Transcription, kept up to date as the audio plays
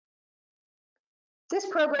This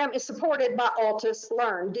program is supported by Altus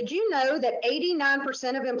Learn. Did you know that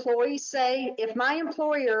 89% of employees say, if my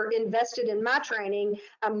employer invested in my training,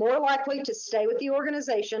 I'm more likely to stay with the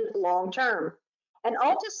organization long term? And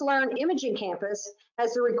Altus Learn Imaging Campus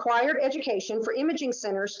has the required education for imaging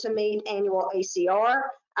centers to meet annual ACR,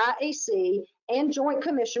 IAC, and Joint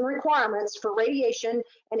Commission requirements for radiation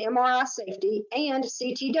and MRI safety and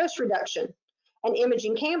CT dose reduction. An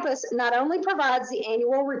imaging campus not only provides the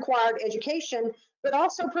annual required education, but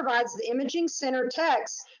also provides the imaging center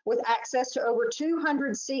techs with access to over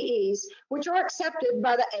 200 CEs, which are accepted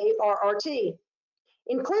by the ARRT.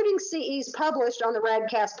 Including CEs published on the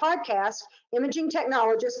Radcast podcast, imaging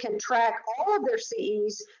technologists can track all of their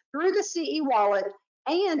CEs through the CE wallet,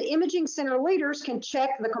 and imaging center leaders can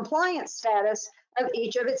check the compliance status of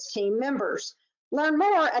each of its team members. Learn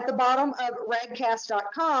more at the bottom of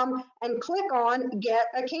radcast.com and click on Get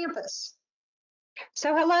a Campus.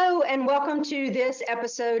 So hello and welcome to this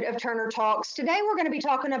episode of Turner Talks. Today we're going to be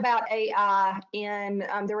talking about AI in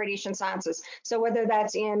the radiation sciences. So whether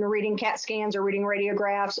that's in reading CAT scans or reading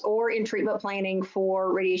radiographs or in treatment planning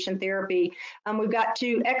for radiation therapy. We've got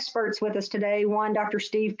two experts with us today, one Dr.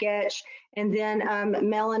 Steve Goetsch and then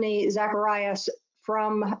Mellonie Zacarias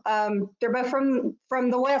they're both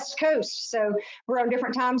from the West Coast, so we're on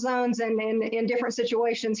different time zones and in different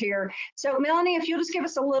situations here. So Mellonie, if you'll just give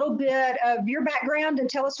us a little bit of your background and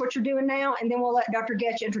tell us what you're doing now, and then we'll let Dr.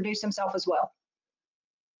 Goetsch introduce himself as well.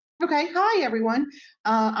 Okay, hi everyone.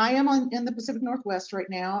 I am in the Pacific Northwest right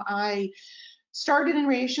now. I started in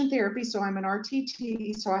radiation therapy, so I'm an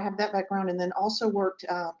RTT, so I have that background, and then also worked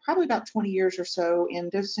probably about 20 years or so in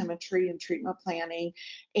dosimetry and treatment planning.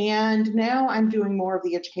 And now I'm doing more of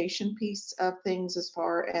the education piece of things as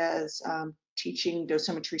far as teaching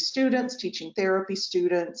dosimetry students, teaching therapy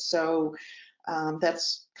students. So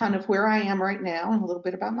that's kind of where I am right now and a little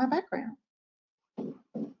bit about my background.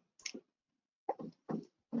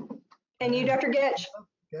 And you, Dr. Goetsch?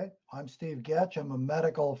 Okay, I'm Steve Goetsch. I'm a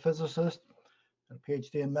medical physicist, a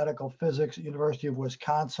PhD in medical physics at University of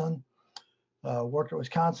Wisconsin. Worked at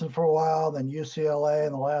Wisconsin for a while, then UCLA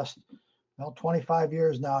in the last 25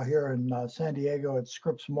 years now here in San Diego at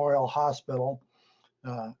Scripps Memorial Hospital.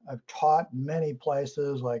 I've taught many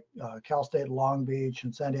places like Cal State Long Beach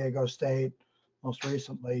and San Diego State, most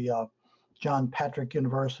recently John Patrick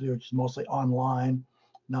University, which is mostly online.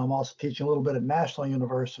 Now I'm also teaching a little bit at National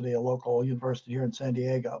University, a local university here in San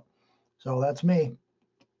Diego. So that's me.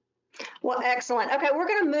 Well, excellent. Okay, we're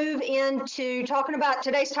going to move into talking about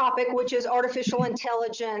today's topic, which is artificial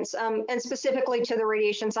intelligence, and specifically to the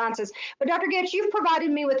radiation sciences. But Dr. Goetsch, you've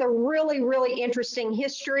provided me with a really, really interesting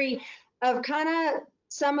history of kind of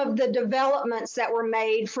some of the developments that were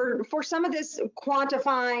made for some of this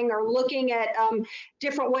quantifying or looking at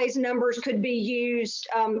different ways numbers could be used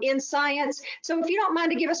in science. So if you don't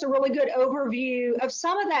mind to give us a really good overview of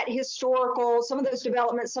some of that historical, some of those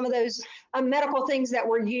developments, some of those medical things that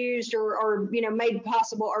were used or made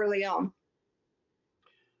possible early on.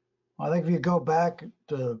 I think if you go back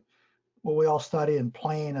to what we all study in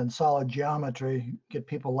plane and solid geometry, get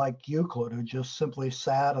people like Euclid who just simply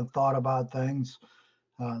sat and thought about things.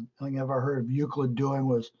 The thing I've ever heard of Euclid doing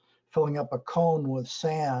was filling up a cone with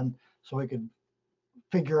sand so he could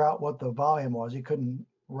figure out what the volume was. He couldn't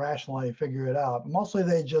rationally figure it out. Mostly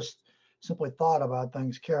they just simply thought about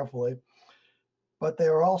things carefully. But they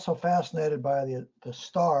were also fascinated by the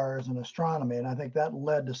stars and astronomy, and I think that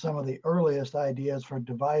led to some of the earliest ideas for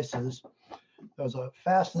devices. There was a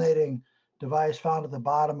fascinating device found at the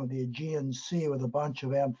bottom of the Aegean Sea with a bunch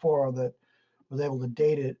of amphora that was able to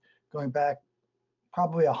date it going back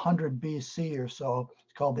probably 100 BC or so.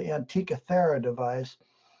 It's called the Antikythera device.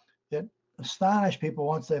 It astonished people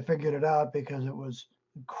once they figured it out because it was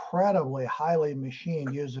incredibly highly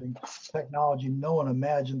machined using technology no one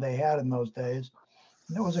imagined they had in those days.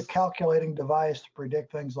 And it was a calculating device to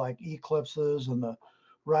predict things like eclipses and the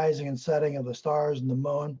rising and setting of the stars and the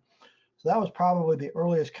moon. So that was probably the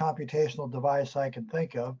earliest computational device I can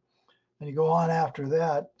think of. And you go on after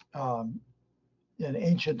that, in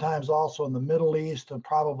ancient times also in the Middle East and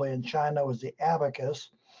probably in China was the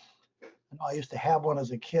abacus. And I used to have one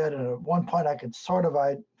as a kid, and at one point I could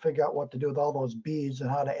I'd figure out what to do with all those beads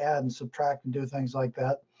and how to add and subtract and do things like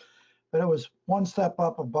that. But it was one step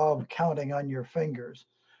up above counting on your fingers.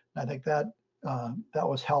 And I think that that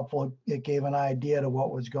was helpful. It gave an idea to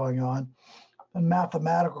what was going on. And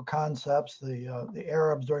mathematical concepts, the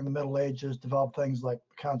Arabs during the Middle Ages developed things like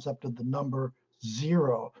the concept of the number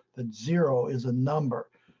zero, that zero is a number.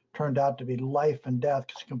 Turned out to be life and death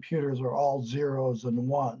because computers are all zeros and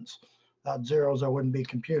ones. Without zeros, there wouldn't be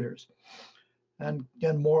computers. And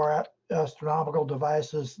again, more astronomical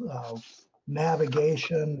devices.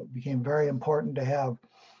 Navigation became very important to have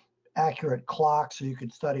accurate clocks so you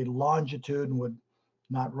could study longitude and would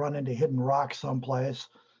not run into hidden rocks someplace.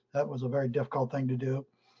 That was a very difficult thing to do.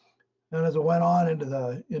 And as it went on into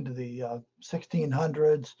the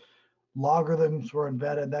 1600s, logarithms were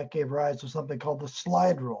invented. That gave rise to something called the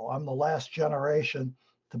slide rule. I'm the last generation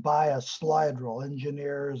to buy a slide rule.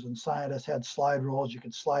 Engineers and scientists had slide rules. You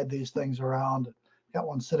could slide these things around. Got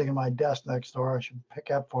one sitting in my desk next door. I should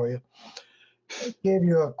pick up for you. It gave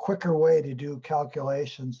you a quicker way to do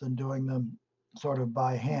calculations than doing them sort of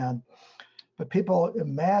by hand. But people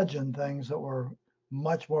imagined things that were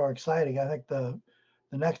much more exciting. I think the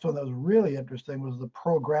next one that was really interesting was the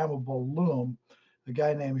programmable loom. A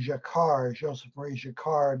guy named Jacquard, Joseph Marie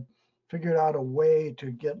Jacquard, figured out a way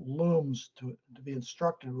to get looms to be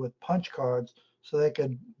instructed with punch cards so they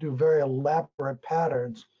could do very elaborate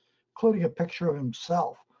patterns, including a picture of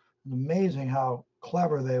himself. It's amazing how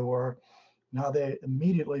clever they were and how they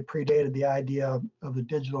immediately predated the idea of the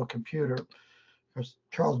digital computer. Because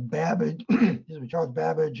Charles Babbage, Charles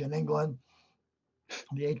Babbage in England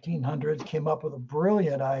in the 1800s came up with a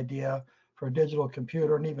brilliant idea for a digital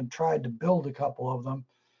computer and even tried to build a couple of them.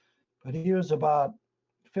 But he was about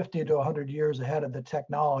 50 to 100 years ahead of the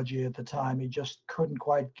technology at the time. He just couldn't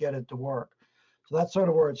quite get it to work. So that's sort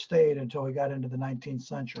of where it stayed until we got into the 19th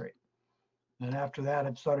century. And after that,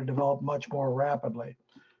 it started to develop much more rapidly.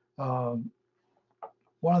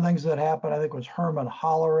 One of the things that happened, I think, was Herman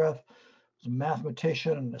Hollerith, was a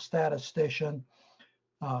mathematician and a statistician.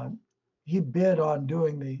 He bid on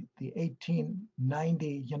doing the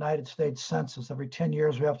 1890 United States Census. Every 10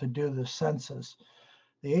 years, we have to do the census.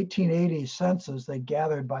 The 1880 census, they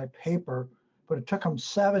gathered by paper, but it took them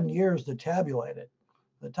 7 years to tabulate it.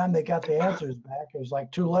 By the time they got the answers back, it was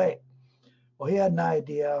like too late. Well, he had an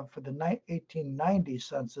idea for the 1890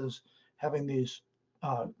 census, having these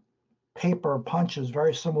paper punches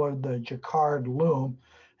very similar to the Jacquard loom,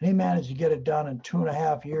 and he managed to get it done in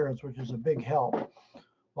 2.5 years, which is a big help.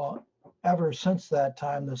 Well, ever since that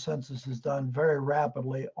time, the census is done very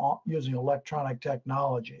rapidly using electronic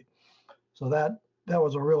technology. So that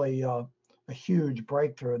was a really a huge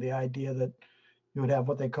breakthrough, the idea that you would have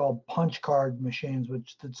what they called punch card machines,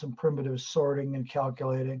 which did some primitive sorting and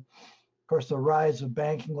calculating. Of course, the rise of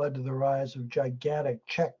banking led to the rise of gigantic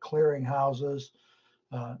check clearing houses.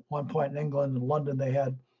 At one point in England and London, they had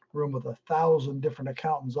a room with 1,000 different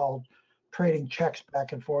accountants all trading checks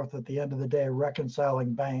back and forth at the end of the day,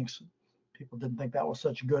 reconciling banks. People didn't think that was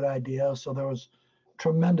such a good idea. So there was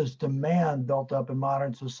tremendous demand built up in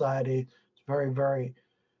modern society. It's very, very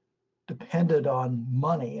dependent on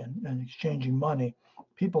money and exchanging money.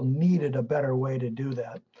 People needed a better way to do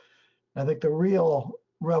that. I think the real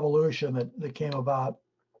revolution that came about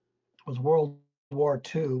was World War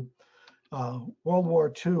II. World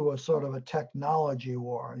War II was sort of a technology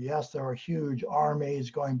war. Yes, there were huge armies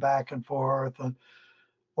going back and forth and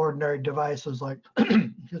ordinary devices like,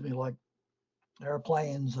 excuse me, like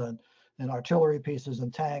airplanes and artillery pieces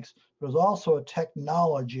and tanks. It was also a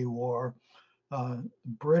technology war.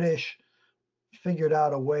 British figured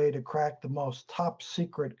out a way to crack the most top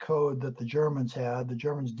secret code that the Germans had. The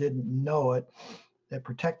Germans didn't know it. They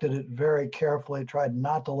protected it very carefully, tried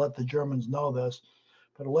not to let the Germans know this,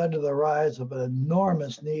 but it led to the rise of an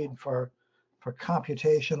enormous need for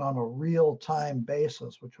computation on a real-time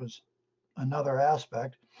basis, which was another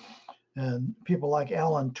aspect. And people like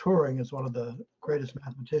Alan Turing, is one of the greatest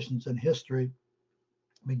mathematicians in history,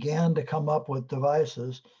 began to come up with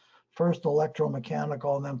devices, first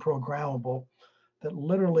electromechanical and then programmable, that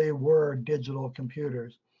literally were digital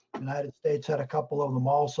computers. The United States had a couple of them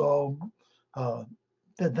also,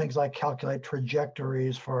 did things like calculate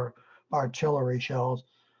trajectories for artillery shells.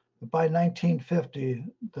 But by 1950,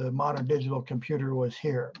 the modern digital computer was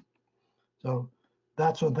here. So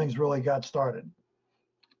that's when things really got started.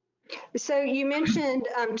 So you mentioned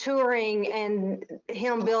Turing and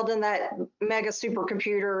him building that mega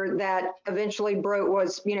supercomputer that eventually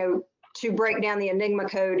to break down the Enigma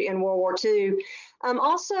code in World War II.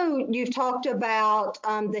 Also, you've talked about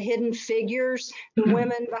the hidden figures, the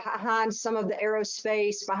women behind some of the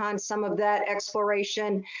aerospace, behind some of that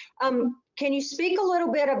exploration. Can you speak a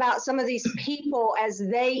little bit about some of these people as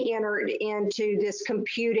they entered into this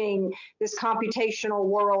computing, this computational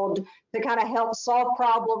world to kind of help solve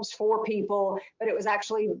problems for people? But these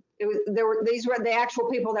were the actual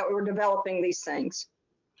people that were developing these things.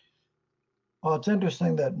 Well, it's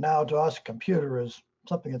interesting that now to us, a computer is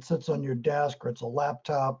something that sits on your desk or it's a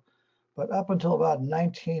laptop. But up until about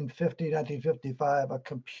 1950, 1955, a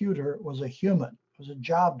computer was a human. It was a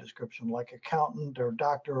job description like accountant or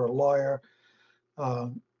doctor or lawyer.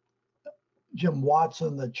 Jim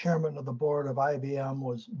Watson, the chairman of the board of IBM,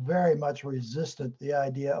 was very much resistant to the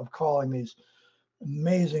idea of calling these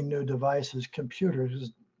amazing new devices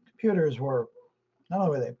computers. Computers were not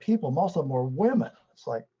only were they people, most of them were women. It's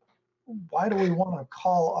like, why do we want to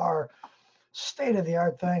call our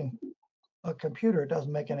state-of-the-art thing a computer? It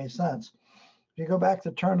doesn't make any sense. If you go back to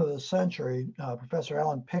the turn of the century, Professor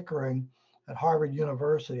Alan Pickering at Harvard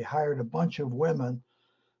University hired a bunch of women.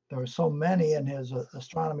 There were so many in his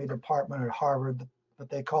astronomy department at Harvard that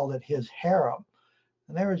they called it his harem.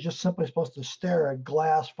 And they were just simply supposed to stare at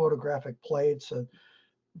glass photographic plates and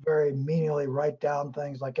very meaningly write down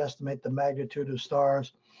things like estimate the magnitude of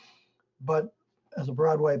stars. But as a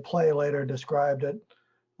Broadway play later described it,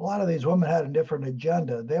 a lot of these women had a different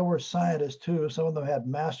agenda. They were scientists too. Some of them had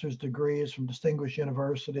master's degrees from distinguished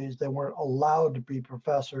universities. They weren't allowed to be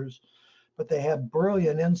professors, but they had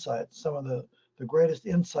brilliant insights. Some of the greatest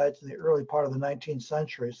insights in the early part of the 19th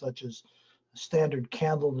century, such as a standard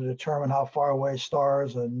candle to determine how far away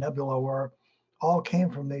stars and nebula were, all came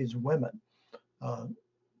from these women.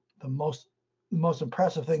 The most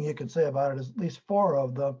impressive thing you can say about it is at least 4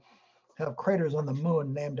 of them have craters on the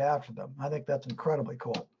moon named after them. I think that's incredibly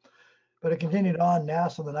cool. But it continued on.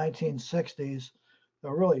 NASA in the 1960s,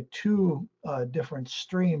 there were really 2 different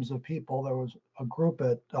streams of people. There was a group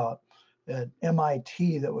at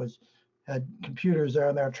MIT that had computers there,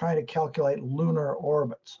 and they were trying to calculate lunar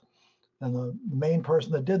orbits. And the main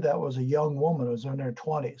person that did that was a young woman who was in her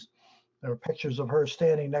 20s. There were pictures of her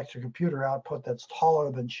standing next to a computer output that's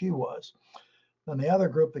taller than she was. Then the other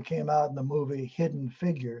group that came out in the movie Hidden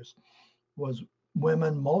Figures was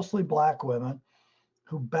women, mostly black women,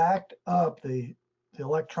 who backed up the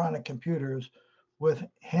electronic computers with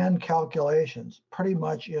hand calculations pretty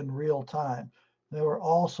much in real time. They were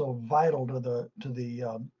also vital to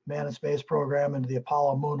the manned space program and to the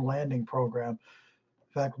Apollo moon landing program.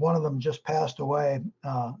 In fact, one of them just passed away.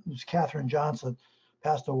 It was Katherine Johnson,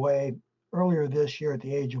 passed away earlier this year at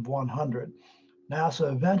the age of 100.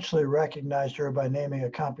 NASA eventually recognized her by naming a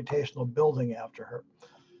computational building after her.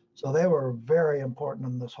 So they were very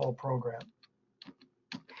important in this whole program.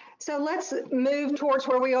 So let's move towards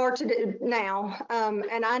where we are today now.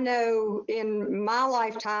 And I know in my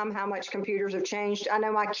lifetime how much computers have changed. I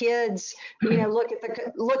know my kids, look at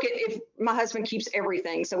if my husband keeps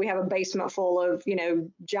everything. So we have a basement full of,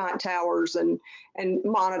 giant towers and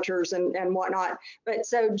monitors and whatnot. But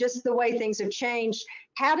so just the way things have changed.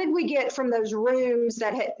 How did we get from those rooms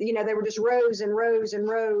that had, they were just rows and rows and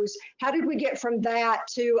rows? How did we get from that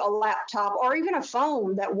to a laptop or even a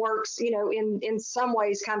phone that works, in some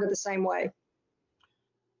ways kind of the same way?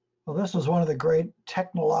 Well, this was one of the great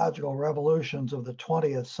technological revolutions of the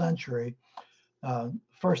 20th century.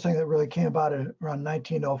 First thing that really came about around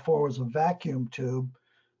 1904 was a vacuum tube.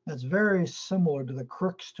 That's very similar to the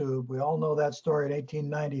Crookes tube. We all know that story in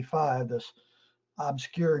 1895. This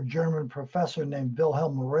obscure German professor named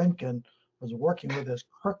Wilhelm Röntgen was working with this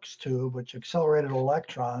Crookes tube, which accelerated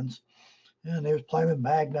electrons. And he was playing with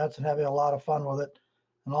magnets and having a lot of fun with it.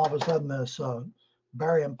 And all of a sudden, this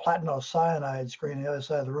barium platinocyanide screen on the other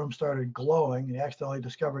side of the room started glowing, and he accidentally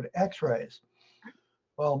discovered X-rays.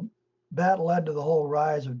 Well, that led to the whole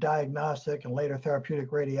rise of diagnostic and later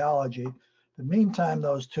therapeutic radiology. But meantime,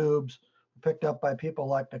 those tubes were picked up by people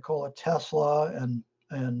like Nikola Tesla and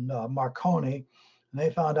Marconi, and they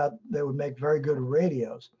found out they would make very good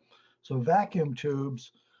radios. So vacuum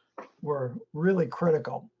tubes were really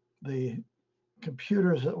critical. The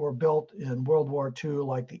computers that were built in World War II,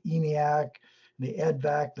 like the ENIAC and the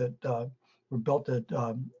EDVAC that were built at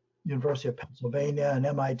University of Pennsylvania and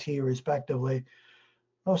MIT respectively,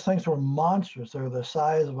 those things were monstrous. They're the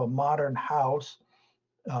size of a modern house.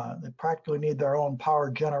 They practically need their own power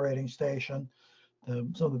generating station.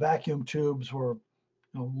 So the vacuum tubes were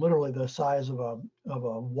literally the size of a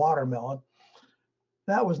watermelon.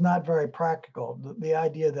 That was not very practical. The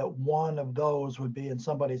idea that one of those would be in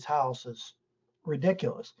somebody's house is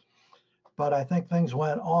ridiculous. But I think things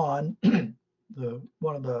went on.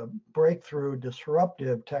 One of the breakthrough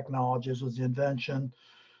disruptive technologies was the invention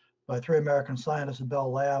by 3 American scientists at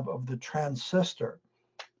Bell Lab of the transistor.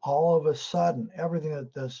 All of a sudden, everything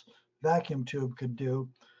that this vacuum tube could do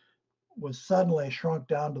was suddenly shrunk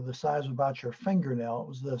down to the size of about your fingernail.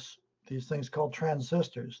 It was these things called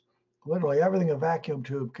transistors. Literally everything a vacuum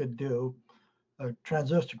tube could do, a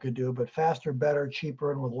transistor could do, but faster, better,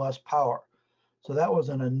 cheaper, and with less power. So that was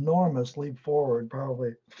an enormous leap forward,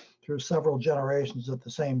 probably through several generations at the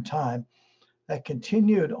same time. That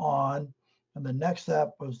continued on, and the next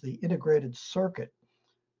step was the integrated circuit.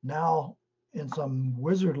 Now, in some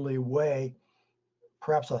wizardly way,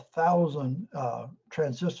 perhaps 1,000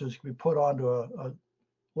 transistors can be put onto a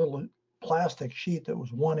little plastic sheet that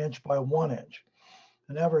was 1 inch by 1 inch.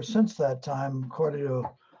 And ever since that time, according to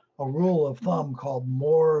a rule of thumb called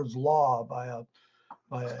Moore's Law by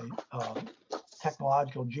a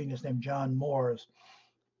technological genius named John Moores,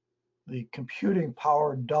 the computing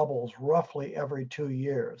power doubles roughly every 2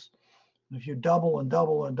 years. And if you double and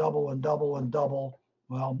double and double and double and double,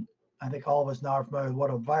 well, I think all of us now are familiar with what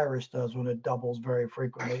a virus does when it doubles very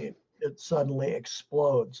frequently. It suddenly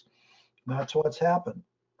explodes. And that's what's happened.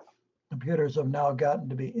 Computers have now gotten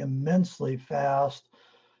to be immensely fast,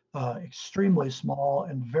 extremely small,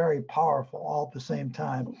 and very powerful all at the same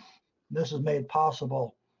time. This has made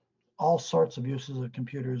possible all sorts of uses of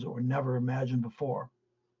computers that were never imagined before.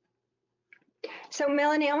 So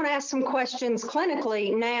Melanie, I want to ask some questions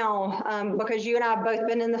clinically now, because you and I have both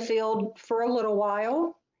been in the field for a little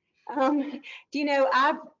while. You know,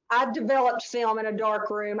 I developed film in a dark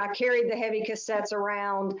room. I carried the heavy cassettes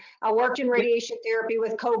around. I worked in radiation therapy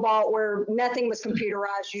with cobalt where nothing was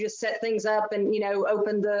computerized. You just set things up and, you know,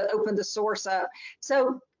 open the source up.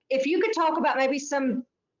 So if you could talk about maybe some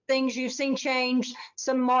things you've seen change,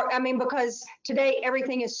 I mean, because today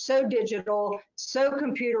everything is so digital, so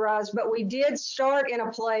computerized, but we did start in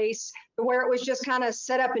a place where it was just kind of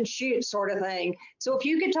set up and shoot sort of thing. So if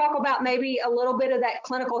you could talk about maybe a little bit of that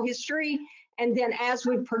clinical history, and then as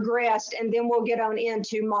we've progressed, and then we'll get on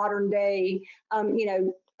into modern day, you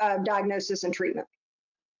know, diagnosis and treatment.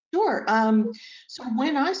 Sure. So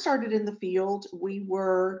when I started in the field, we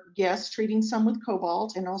were, yes, treating some with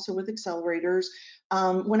cobalt and also with accelerators.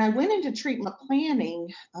 When I went into treatment planning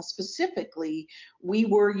specifically, we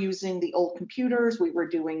were using the old computers. We were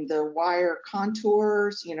doing the wire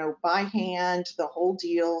contours, you know, by hand, the whole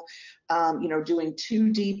deal, you know, doing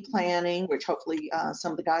 2D planning, which hopefully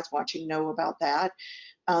some of the guys watching know about that.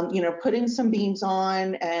 You know, putting some beams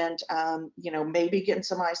on and, you know, maybe getting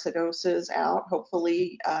some isodoses out,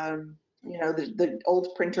 hopefully, you know, the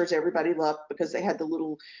old printers everybody loved because they had the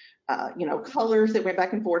little, you know, colors that went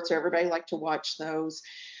back and forth. So everybody liked to watch those.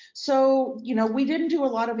 So, you know, we didn't do a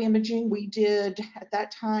lot of imaging. We did, at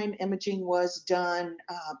that time, imaging was done,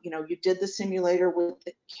 you know, you did the simulator with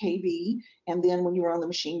the KV, and then when you were on the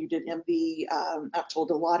machine, you did MV. I've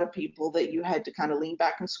told a lot of people that you had to kind of lean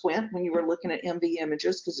back and squint when you were looking at MV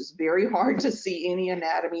images because it's very hard to see any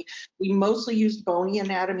anatomy. We mostly used bony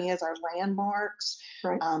anatomy as our landmarks.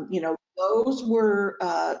 Right. You know, those were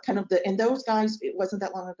kind of and those guys, it wasn't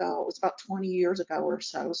that long ago. It was about 20 years ago or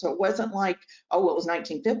so. So it wasn't like, oh, it was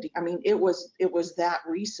 1950. I mean, it was that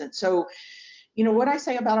recent. So, you know, what I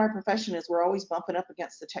say about our profession is we're always bumping up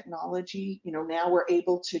against the technology. You know, now we're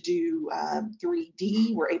able to do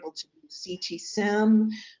 3D. We're able to do CT sim,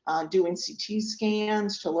 doing CT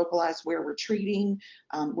scans to localize where we're treating.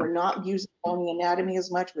 We're not using bony anatomy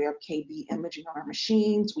as much. We have KB imaging on our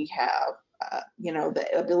machines. We have you know,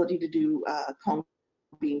 the ability to do cone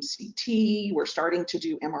beam CT. We're starting to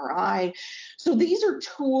do MRI. So these are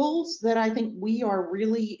tools that I think we are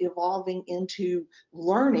really evolving into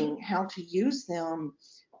learning how to use them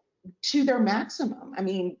to their maximum. I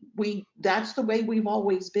mean, that's the way we've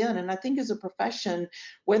always been. And I think as a profession,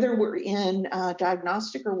 whether we're in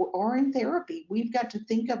diagnostic or in therapy, we've got to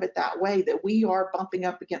think of it that way, that we are bumping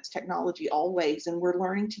up against technology always, and we're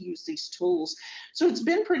learning to use these tools. So it's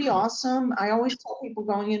been pretty awesome. I always tell people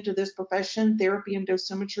going into this profession, therapy and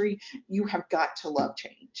dosimetry, you have got to love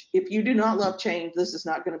change. If you do not love change, this is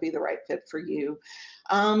not going to be the right fit for you.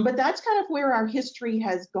 But that's kind of where our history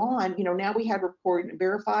has gone. You know, now we have record and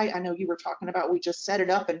verify. I know you were talking about, we just set it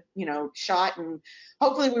up and, you know, shot, and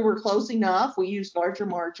hopefully we were close enough. We used larger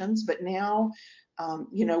margins, but now,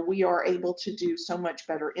 you know, we are able to do so much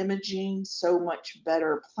better imaging, so much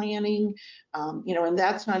better planning, you know, and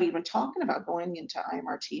that's not even talking about going into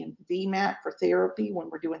IMRT and VMAT for therapy when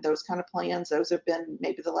we're doing those kind of plans. Those have been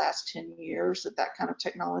maybe the last 10 years that kind of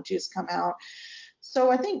technology has come out.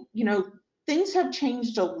 So I think, you know, things have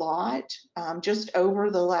changed a lot just over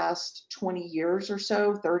the last 20 years or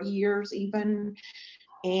so, 30 years even,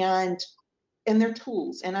 and they're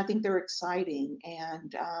tools, and I think they're exciting.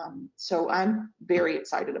 And so I'm very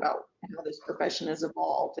excited about how this profession has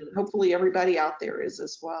evolved, and hopefully everybody out there is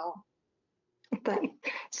as well. Thanks.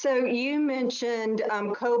 So you mentioned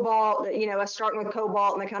cobalt, you know, us starting with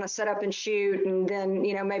cobalt and they kind of set up and shoot, and then,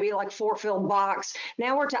 you know, maybe like 4-field box.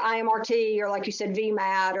 Now we're to IMRT, or like you said,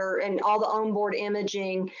 VMAT, and all the onboard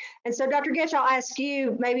imaging. And so Dr. Goetsch, I'll ask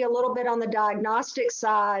you maybe a little bit on the diagnostic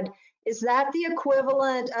side. Is that the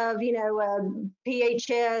equivalent of, you know, a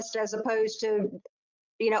PHS as opposed to,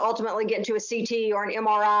 you know, ultimately get to a CT or an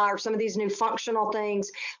MRI or some of these new functional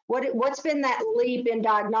things? What's been that leap in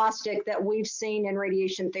diagnostic that we've seen in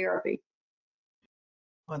radiation therapy?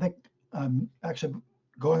 I think actually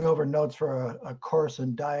going over notes for a course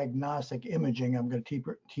in diagnostic imaging. I'm going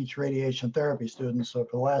to teach radiation therapy students. So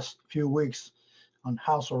for the last few weeks on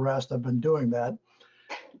house arrest, I've been doing that.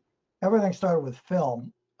 Everything started with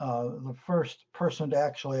film. The first person to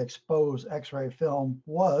actually expose X-ray film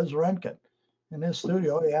was Röntgen. In his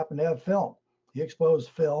studio, he happened to have film. He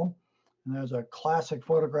exposed film, and there's a classic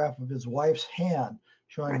photograph of his wife's hand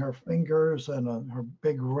showing her fingers and her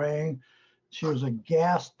big ring. She was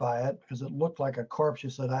aghast by it because it looked like a corpse. She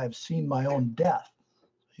said, "I have seen my own death."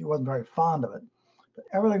 She wasn't very fond of it. But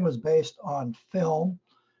everything was based on film,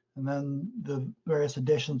 and then the various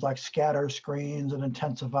additions like scatter screens and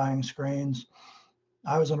intensifying screens.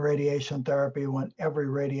 I was in radiation therapy when every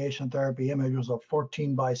radiation therapy image was a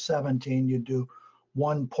 14 by 17. You'd do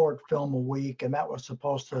one port film a week, and that was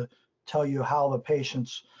supposed to tell you how the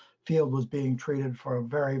patient's field was being treated for a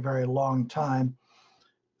very, very long time.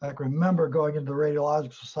 I remember going into the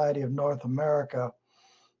Radiological Society of North America,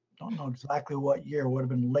 don't know exactly what year, would have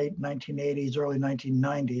been late 1980s, early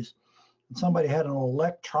 1990s. And somebody had an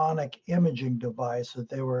electronic imaging device that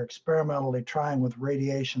they were experimentally trying with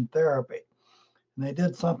radiation therapy. And they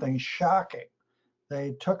did something shocking.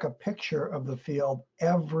 They took a picture of the field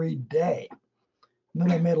every day. And then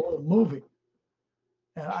they made a little movie.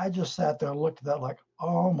 And I just sat there and looked at that like,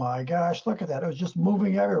 oh my gosh, look at that. It was just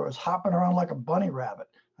moving everywhere. It was hopping around like a bunny rabbit.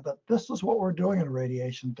 I thought, this is what we're doing in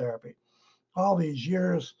radiation therapy. All these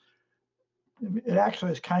years, it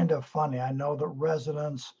actually is kind of funny. I know that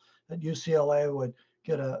residents at UCLA would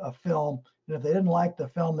get a film, and if they didn't like the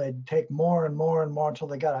film, they'd take more and more and more until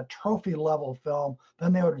they got a trophy level film.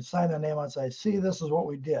 Then they would sign their name on and say, see, this is what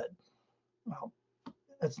we did. Well,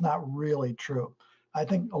 it's not really true. I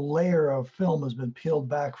think a layer of film has been peeled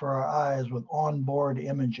back for our eyes with onboard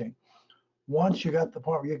imaging. Once you got to the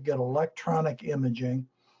point where you could get electronic imaging,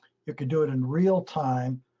 you could do it in real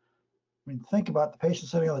time. I mean, think about the patient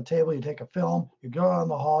sitting on the table, you take a film, you go down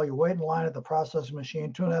the hall, you wait in line at the processing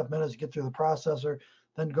machine, 2.5 minutes to get through the processor,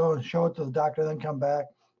 then go and show it to the doctor, then come back.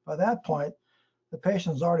 By that point, the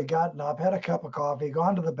patient's already gotten up, had a cup of coffee,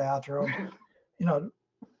 gone to the bathroom. You know,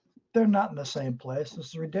 they're not in the same place. This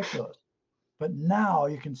is ridiculous. But now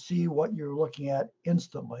you can see what you're looking at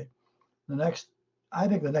instantly. I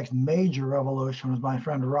think the next major revolution was my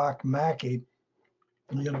friend Rock Mackey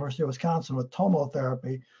from the University of Wisconsin with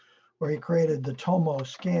tomotherapy, where he created the Tomo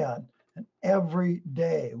scan. And every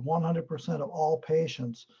day, 100% of all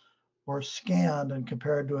patients were scanned and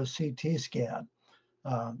compared to a CT scan.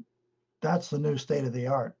 That's the new state of the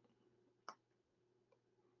art.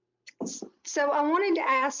 So I wanted to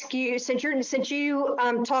ask you, since you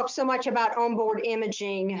talk so much about onboard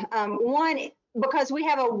imaging, one, because we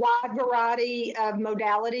have a wide variety of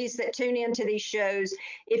modalities that tune into these shows,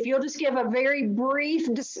 if you'll just give a very brief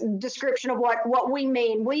description of what we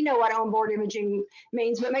mean. We know what onboard imaging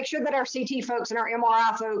means, but make sure that our CT folks and our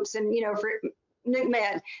MRI folks and, for Nuke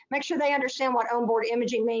Med, make sure they understand what onboard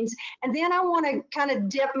imaging means. And then I want to kind of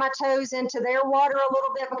dip my toes into their water a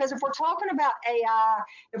little bit, because if we're talking about AI,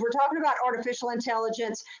 if we're talking about artificial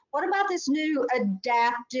intelligence, what about this new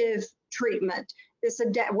adaptive treatment,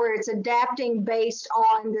 where it's adapting based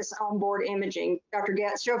on this onboard imaging, Dr.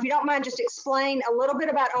 Goetsch? So if you don't mind, just explain a little bit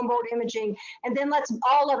about onboard imaging, and then let's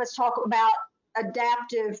all of us talk about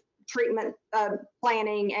adaptive treatment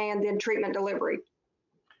planning and then treatment delivery.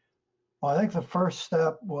 Well, I think the first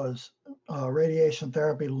step was radiation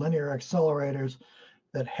therapy linear accelerators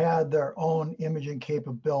that had their own imaging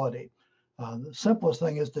capability. The simplest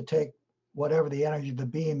thing is to take whatever the energy of the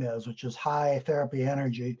beam is, which is high therapy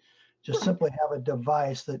energy, just simply have a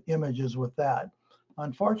device that images with that.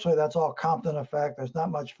 Unfortunately, that's all Compton effect. There's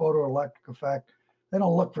not much photoelectric effect. They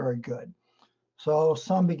don't look very good. So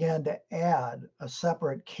some began to add a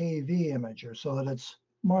separate KV imager so that it's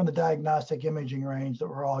more in the diagnostic imaging range that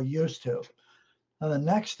we're all used to. And the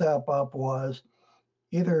next step up was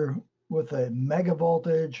either with a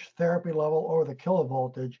megavoltage therapy level or the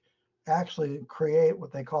kilovoltage, actually create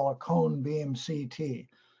what they call a cone beam CT.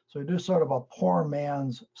 So we do sort of a poor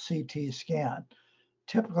man's CT scan.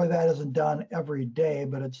 Typically that isn't done every day,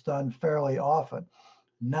 but it's done fairly often.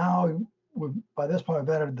 Now, by this point,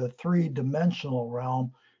 we've entered the 3-dimensional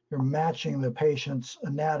realm. You're matching the patient's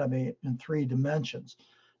anatomy in 3 dimensions.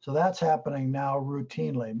 So that's happening now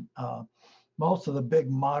routinely. Most of the big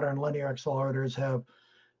modern linear accelerators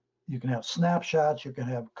you can have snapshots, you can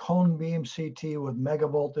have cone beam CT with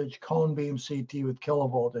megavoltage, cone beam CT with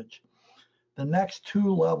kilovoltage. The next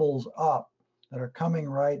 2 levels up that are coming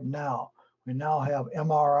right now, we now have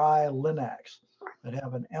MRI Linacs that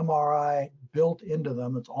have an MRI built into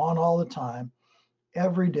them. It's on all the time.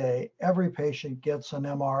 Every day, every patient gets an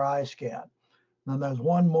MRI scan. And then there's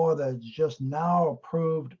one more that's just now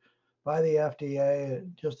approved by the FDA.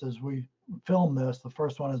 Just as we film this, the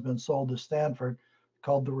first one has been sold to Stanford,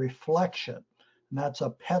 called the Reflection. And that's a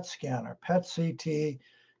PET scanner, PET CT,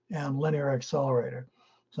 and linear accelerator.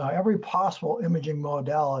 So every possible imaging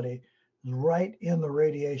modality is right in the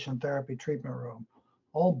radiation therapy treatment room.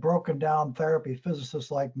 Old broken down therapy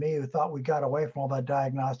physicists like me who thought we got away from all that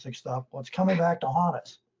diagnostic stuff, well, it's coming back to haunt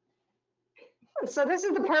us. So this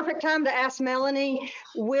is the perfect time to ask Mellonie,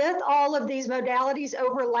 with all of these modalities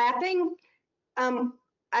overlapping,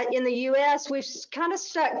 in the US, we've kind of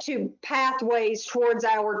stuck to pathways towards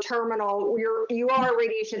our terminal. You are a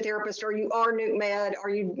radiation therapist, or you are nuke med, or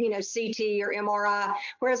CT or MRI.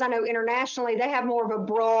 Whereas I know internationally, they have more of a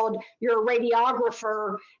broad, you're a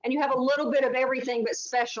radiographer, and you have a little bit of everything, but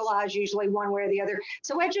specialize usually one way or the other.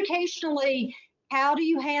 So educationally, how do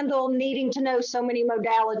you handle needing to know so many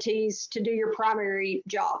modalities to do your primary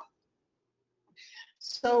job?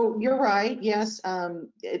 So you're right. Yes,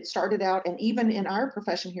 it started out, and even in our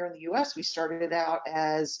profession here in the U.S., we started out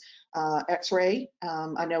as X-ray.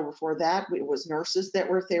 I know before that it was nurses that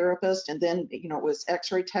were therapists, and then it was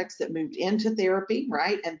X-ray techs that moved into therapy,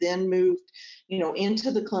 right? And then moved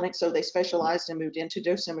into the clinic. So they specialized and moved into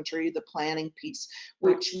dosimetry, the planning piece,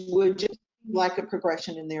 which would just be like a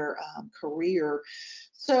progression in their career.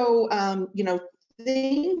 So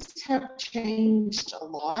things have changed a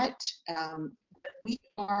lot.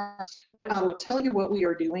 I will tell you what we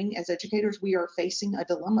are doing as educators. We are facing a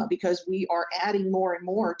dilemma because we are adding more and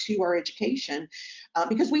more to our education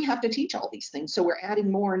because we have to teach all these things. So we're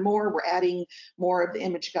adding more and more. We're adding more of the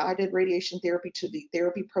image-guided radiation therapy to the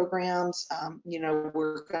therapy programs.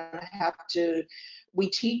 We're going to have to. We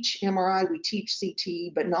teach MRI, we teach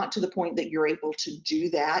CT, but not to the point that you're able to do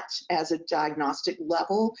that as a diagnostic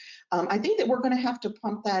level. I think that we're going to have to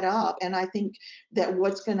pump that up. And I think that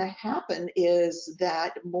what's going to happen is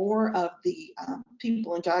that more of the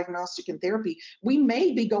people in diagnostic and therapy, we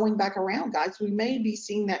may be going back around, guys. We may be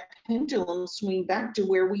seeing that pendulum swing back to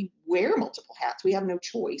where we wear multiple hats. We have no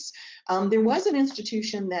choice. There was an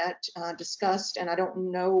institution that discussed, and I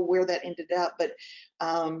don't know where that ended up, but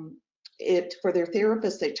for their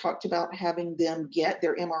therapists, they talked about having them get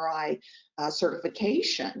their MRI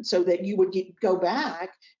certification so that you would go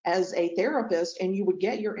back as a therapist and you would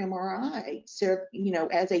get your MRI,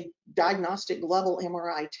 as a diagnostic level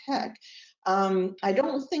MRI tech. I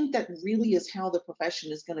don't think that really is how the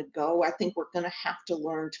profession is going to go. I think we're going to have to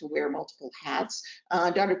learn to wear multiple hats.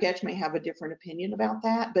 Dr. Goetsch may have a different opinion about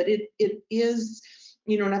that, but it is,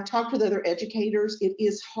 and I've talked with other educators, it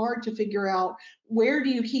is hard to figure out where do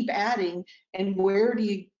you keep adding and where do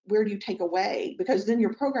you take away, because then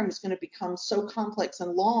your program is going to become so complex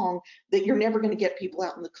and long that you're never going to get people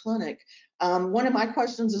out in the clinic. One of my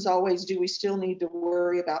questions is always, do we still need to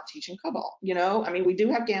worry about teaching cobalt? We do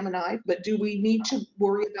have gamma knife, but do we need to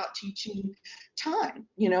worry about teaching time?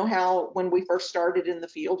 How when we first started in the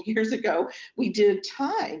field years ago, we did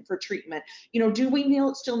time for treatment. Do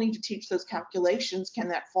we still need to teach those calculations? Can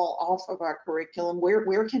that fall off of our curriculum?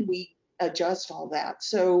 Where can we adjust all that?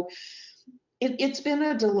 So it's been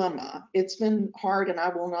a dilemma. It's been hard, and I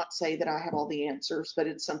will not say that I have all the answers, but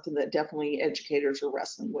it's something that definitely educators are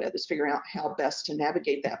wrestling with, is figuring out how best to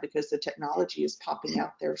navigate that, because the technology is popping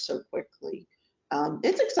out there so quickly.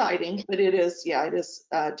 It's exciting, but it is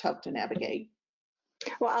tough to navigate.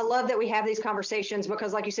 Well, I love that we have these conversations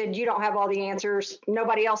because, like you said, you don't have all the answers.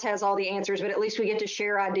 Nobody else has all the answers, but at least we get to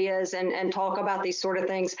share ideas and talk about these sort of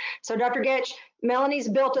things. So, Dr. Goetsch, Mellonie's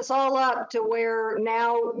built us all up to where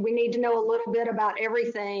now we need to know a little bit about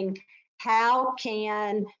everything. How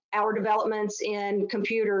can our developments in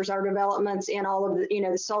computers, our developments in all of the,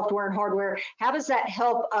 the software and hardware, how does that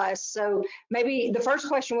help us? So maybe the first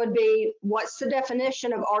question would be, what's the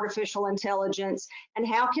definition of artificial intelligence, and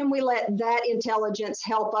how can we let that intelligence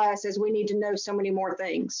help us as we need to know so many more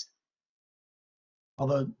things?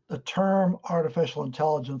 Well, the term artificial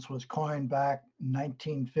intelligence was coined back in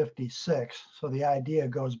 1956, so the idea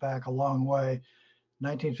goes back a long way.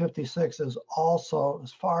 1956 is also,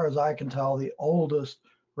 as far as I can tell, the oldest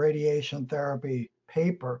radiation therapy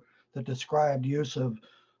paper that described use of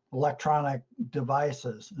electronic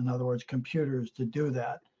devices, in other words, computers, to do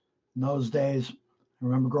that. In those days, I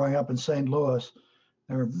remember growing up in St. Louis,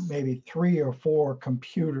 there were maybe 3 or 4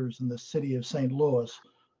 computers in the city of St. Louis.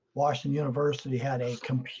 Washington University had a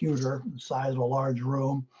computer the size of a large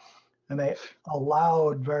room, and they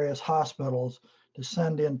allowed various hospitals to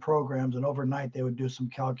send in programs, and overnight they would do some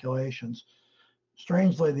calculations.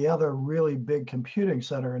 Strangely, the other really big computing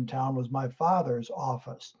center in town was my father's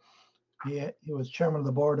office. He was chairman of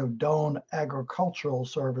the board of Doane Agricultural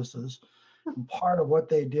Services, And part of what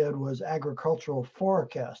they did was agricultural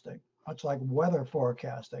forecasting, much like weather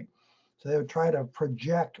forecasting. So they would try to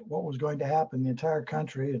project what was going to happen in the entire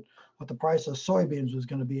country and what the price of soybeans was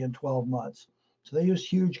going to be in 12 months. So they used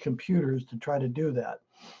huge computers to try to do that.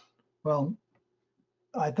 Well,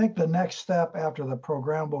 I think the next step after the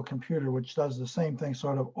programmable computer, which does the same thing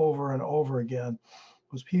sort of over and over again,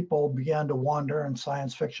 was people began to wonder, and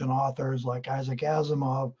science fiction authors like Isaac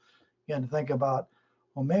Asimov began to think about,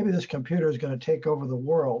 well, maybe this computer is going to take over the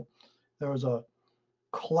world. There was a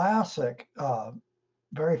classic,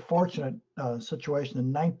 very fortunate situation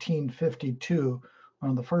in 1952, one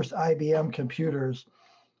of the first IBM computers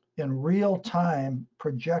in real time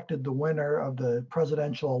projected the winner of the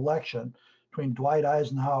presidential election between Dwight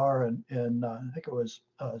Eisenhower and I think it was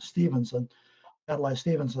Adlai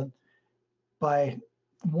Stevenson. By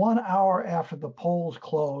 1 hour after the polls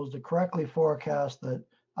closed, it correctly forecast that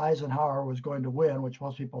Eisenhower was going to win, which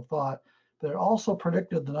most people thought, but it also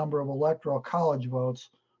predicted the number of electoral college votes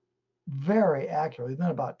very accurately, then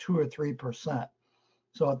about 2 or 3%.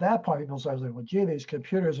 So at that point, people started saying, well, gee, these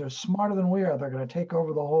computers are smarter than we are. They're going to take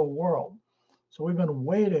over the whole world. So we've been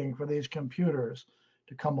waiting for these computers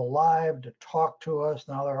to come alive, to talk to us.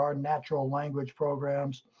 Now there are natural language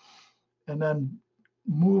programs, and then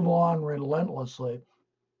move on relentlessly.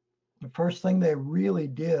 The first thing they really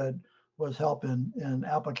did was help in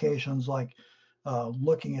applications like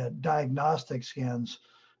looking at diagnostic scans.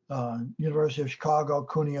 University of Chicago,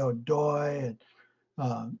 Cuneo Doi,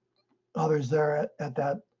 and others there at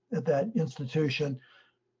that institution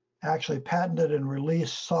actually patented and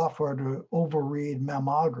released software to overread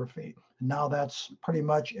mammography. And now that's pretty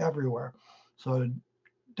much everywhere. So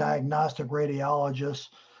diagnostic radiologists,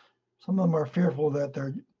 some of them are fearful that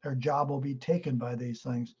their job will be taken by these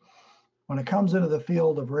things. When it comes into the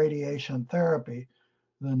field of radiation therapy,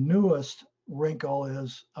 the newest wrinkle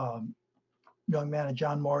is young man at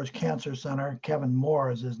John Moore's Cancer Center. Kevin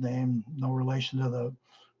Moore is his name, no relation to the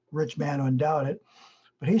rich man who endowed it.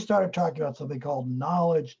 But he started talking about something called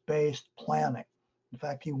knowledge-based planning. In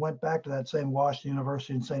fact, he went back to that same Washington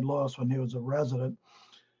University in St. Louis when he was a resident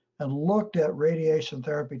and looked at radiation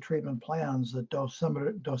therapy treatment plans that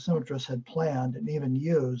dosimetrists had planned and even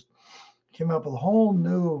used, came up with a whole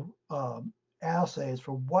new assays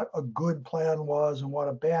for what a good plan was and what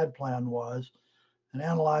a bad plan was, and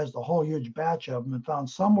analyzed a whole huge batch of them and found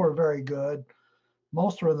some were very good,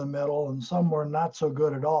 most were in the middle, and some were not so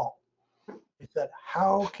good at all. He said,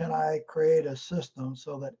 how can I create a system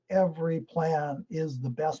so that every plan is the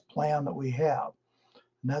best plan that we have?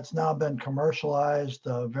 And that's now been commercialized.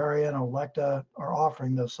 Varian and Electa are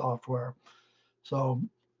offering this software. So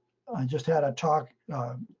I just had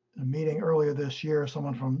a meeting earlier this year,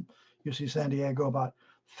 someone from UC San Diego, about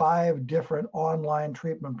 5 different online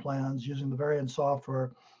treatment plans using the Varian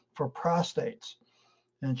software for prostates.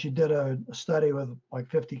 And she did a study with like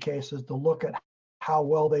 50 cases to look at how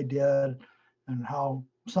well they did and how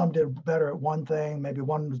some did better at one thing. Maybe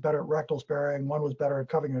one was better at rectal sparing, one was better at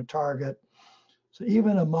covering a target. So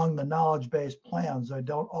even among the knowledge-based plans, they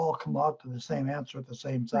don't all come up to the same answer at the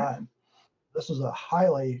same time. This is a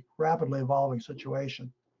highly, rapidly evolving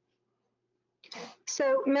situation.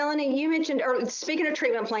 So Melanie, you mentioned, or speaking of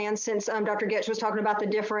treatment plans, since Dr. Goetsch was talking about the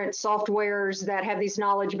different softwares that have these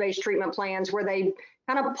knowledge-based treatment plans where they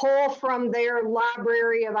kind of pull from their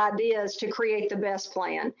library of ideas to create the best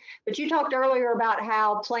plan. But you talked earlier about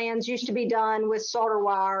how plans used to be done with solder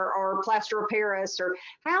wire or plaster of Paris, or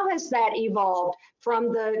how has that evolved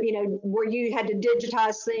from the, where you had to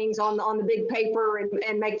digitize things on the big paper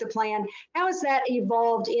and make the plan? How has that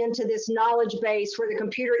evolved into this knowledge base where the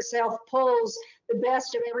computer itself pulls the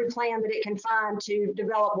best of every plan that it can find to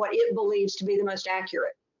develop what it believes to be the most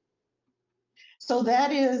accurate? So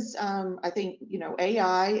that is, I think,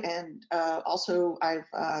 AI, and also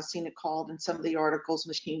I've seen it called in some of the articles,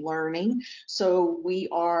 machine learning. So we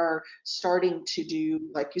are starting to do,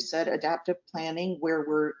 like you said, adaptive planning, where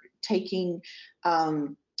we're taking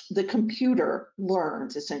the computer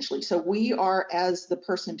learns essentially. So we are, as the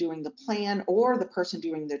person doing the plan or the person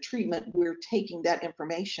doing the treatment, we're taking that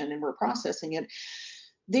information and we're processing it.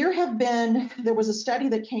 There was a study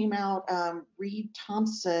that came out, Reed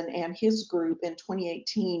Thompson and his group in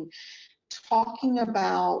 2018, talking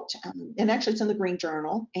about, and actually it's in the Green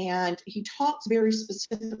Journal, and he talks very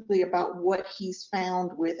specifically about what he's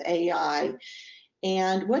found with AI.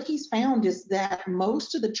 And what he's found is that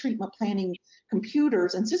most of the treatment planning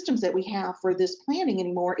computers and systems that we have for this planning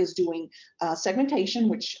anymore is doing segmentation,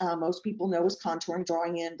 which most people know is contouring,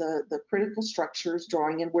 drawing in the critical structures,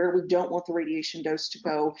 drawing in where we don't want the radiation dose to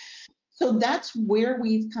go. So that's where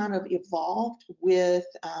we've kind of evolved with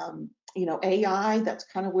AI, that's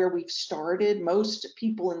kind of where we've started. Most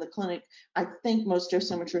people in the clinic, I think most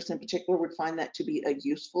dosimetrists in particular, would find that to be a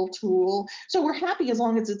useful tool. So we're happy as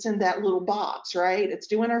long as it's in that little box, right? It's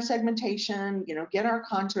doing our segmentation, get our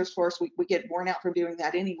contours for us. We get worn out from doing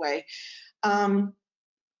that anyway.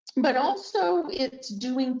 But also it's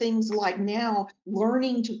doing things like now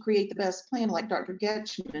learning to create the best plan, like Dr.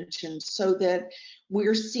 Goetsch mentioned, so that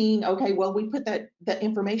we're seeing, okay, well, we put that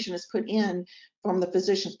information is put in from the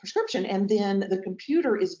physician's prescription, and then the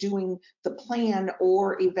computer is doing the plan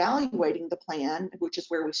or evaluating the plan, which is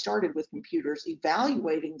where we started with computers,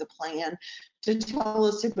 evaluating the plan to tell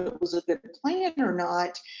us if it was a good plan or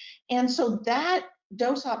not. And so that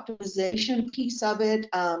dose optimization piece of it,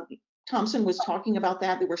 Thompson was talking about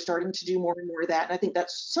that we're starting to do more and more of that. And I think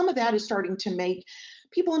that's some of that is starting to make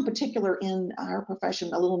people in particular in our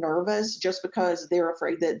profession a little nervous, just because they're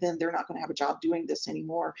afraid that then they're not going to have a job doing this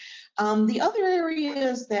anymore. The other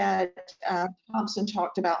areas that Thompson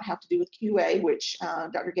talked about have to do with QA, which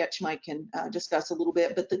Dr. Goetsch might can discuss a little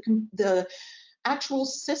bit, but the actual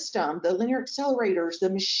system, the linear accelerators, the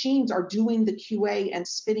machines are doing the QA and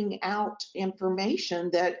spitting out information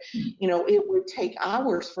that, it would take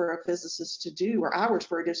hours for a physicist to do, or hours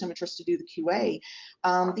for a dosimetrist to do the QA.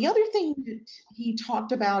 The other thing that he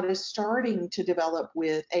talked about is starting to develop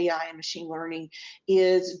with AI and machine learning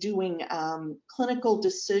is doing clinical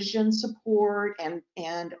decision support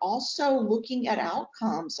and also looking at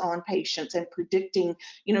outcomes on patients and predicting.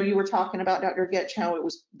 You were talking about, Dr. Goetsch, how it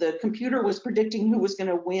was the computer was predicting who was going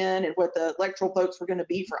to win and what the electoral votes were going to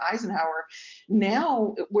be for Eisenhower.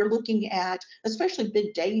 Now we're looking at especially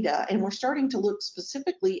big data, and we're starting to look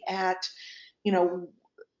specifically at,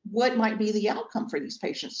 what might be the outcome for these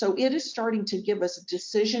patients. So it is starting to give us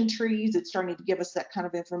decision trees. It's starting to give us that kind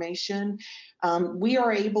of information. We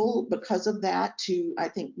are able, because of that, to, I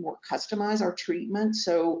think, more customize our treatment.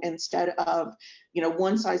 So instead of,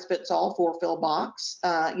 one size fits all 4-fill box,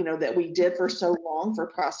 that we did for so long for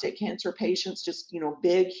prostate cancer patients, just,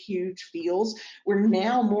 big, huge fields, we're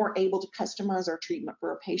now more able to customize our treatment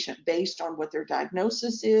for a patient based on what their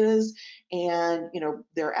diagnosis is and,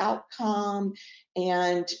 their outcome.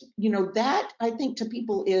 And, that I think to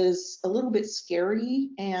people is a little bit scary,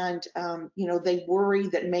 and, they worry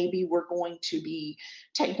that maybe we're going to be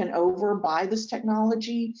taken over by this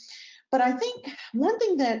technology. But I think one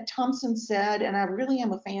thing that Thompson said, and I really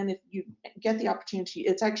am a fan if you get the opportunity,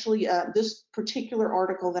 it's actually this particular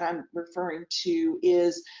article that I'm referring to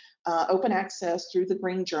is open access through the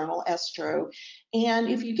Green Journal, Estro. And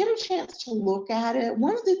if you get a chance to look at it,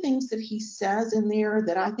 one of the things that he says in there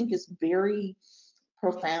that I think is very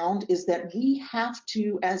profound is that we have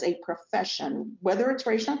to, as a profession, whether it's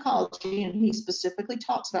radiation oncology, and he specifically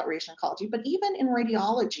talks about radiation oncology, but even in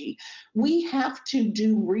radiology, we have to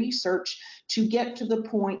do research to get to the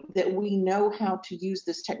point that we know how to use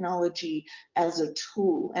this technology as a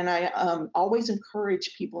tool. And I always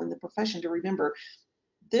encourage people in the profession to remember,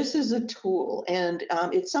 this is a tool, and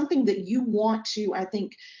it's something that you want to, I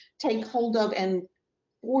think, take hold of, and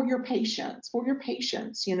for your patients,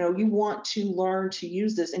 you want to learn to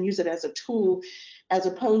use this and use it as a tool, as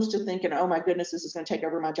opposed to thinking, oh my goodness, this is going to take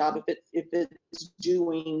over my job if it's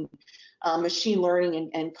doing machine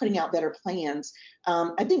learning and putting out better plans.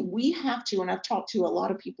 I think we have to, and I've talked to a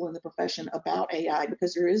lot of people in the profession about AI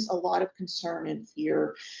because there is a lot of concern and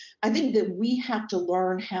fear. I think that we have to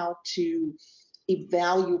learn how to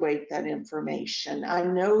evaluate that information. I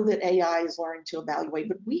know that AI is learning to evaluate,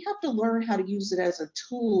 but we have to learn how to use it as a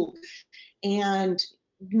tool and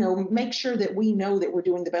make sure that we know that we're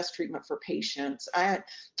doing the best treatment for patients. I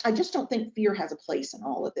just don't think fear has a place in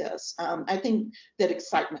all of this. I think that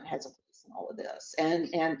excitement has a place in all of this,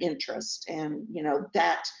 and interest, and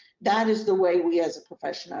that is the way we as a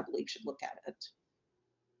profession, I believe, should look at it.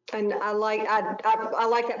 And I like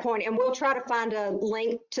that point, and we'll try to find a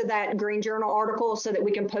link to that Green Journal article so that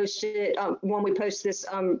we can post it when we post this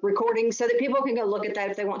recording, so that people can go look at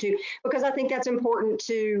that if they want to, because I think that's important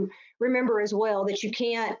to remember as well, that you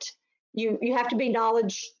can't, you have to be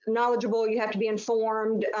knowledgeable, you have to be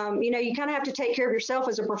informed, you kind of have to take care of yourself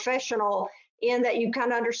as a professional, in that you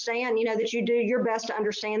kind of understand, that you do your best to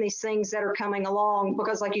understand these things that are coming along,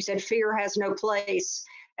 because like you said, fear has no place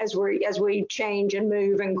as we change and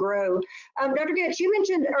move and grow. Dr. Goetsch, you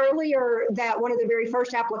mentioned earlier that one of the very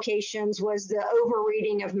first applications was the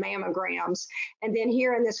overreading of mammograms. And then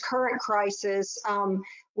here in this current crisis,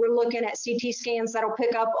 we're looking at CT scans that'll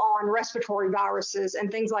pick up on respiratory viruses and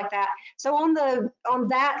things like that. So on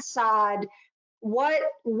that side, what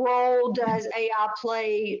role does AI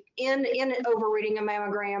play in overreading a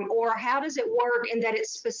mammogram, or how does it work in that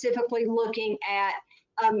it's specifically looking at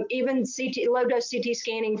even low dose CT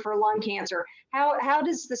scanning for lung cancer. How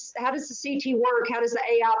does the CT work? How does the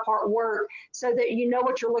AI part work so that you know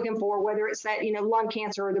what you're looking for, whether it's that, lung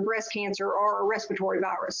cancer or the breast cancer or a respiratory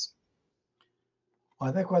virus?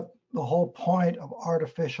 I think what the whole point of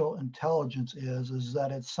artificial intelligence is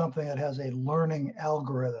that it's something that has a learning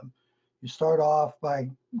algorithm. You start off by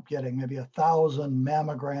getting maybe 1,000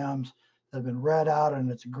 mammograms that have been read out and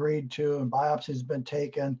it's agreed to, and biopsies have been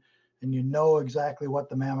taken, and you know exactly what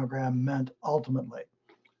the mammogram meant ultimately.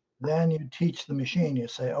 Then you teach the machine. You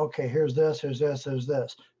say, okay, here's this, here's this, here's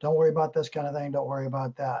this. Don't worry about this kind of thing. Don't worry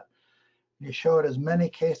about that. You show it as many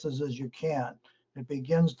cases as you can. It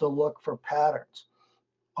begins to look for patterns.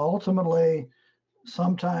 Ultimately,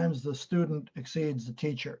 sometimes the student exceeds the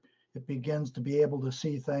teacher. It begins to be able to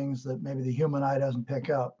see things that maybe the human eye doesn't pick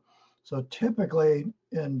up. So typically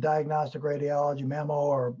in diagnostic radiology, mammo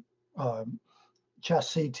or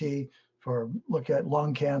chest CT for look at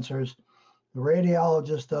lung cancers, the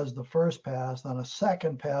radiologist does the first pass. On a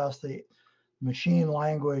second pass, the machine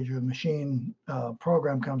language or machine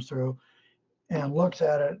program comes through and looks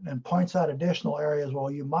at it and points out additional areas. Well,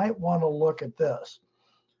 you might want to look at this.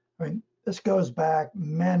 I mean, this goes back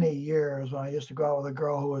many years when I used to go out with a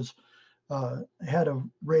girl who was head of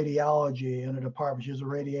radiology in a department. She was a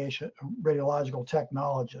radiological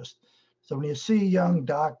technologist. So when you see young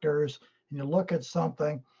doctors and you look at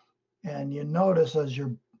something and you notice as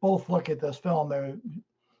you both look at this film, the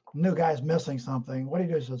new guy's missing something. What do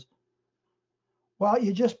you do? He says, well,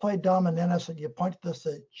 you just play dumb and innocent. You point to this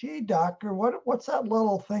and say, gee, doctor, what's that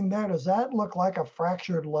little thing there? Does that look like a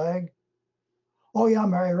fractured leg? Oh yeah,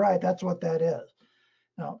 Mary, right. That's what that is.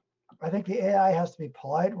 Now, I think the AI has to be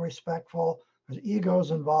polite and respectful. There's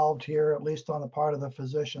egos involved here, at least on the part of the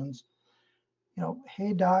physicians.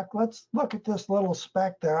 Hey doc, let's look at this little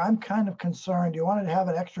speck there. I'm kind of concerned. You wanted to have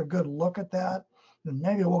an extra good look at that? And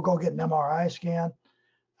maybe we'll go get an MRI scan.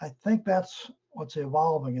 I think that's what's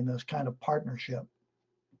evolving in this kind of partnership.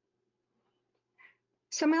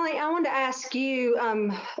 So Melanie, I wanted to ask you,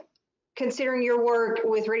 considering your work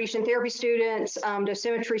with radiation therapy students,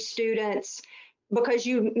 dosimetry students, because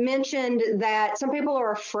you mentioned that some people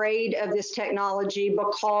are afraid of this technology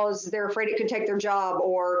because they're afraid it could take their job,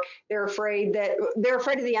 or they're afraid of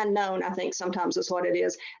the unknown, I think sometimes is what it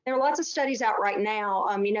is. There are lots of studies out right now.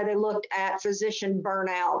 They looked at physician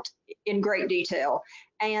burnout in great detail,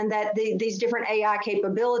 and that these different AI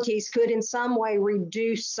capabilities could in some way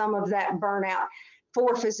reduce some of that burnout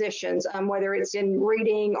for physicians, whether it's in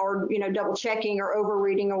reading or double checking or over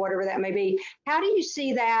reading or whatever that may be. How do you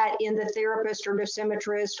see that in the therapist or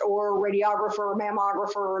dosimetrist or radiographer or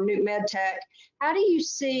mammographer or nuke med tech? How do you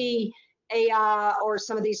see AI or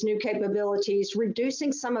some of these new capabilities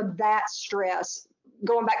reducing some of that stress?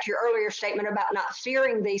 Going back to your earlier statement about not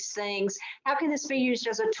fearing these things, how can this be used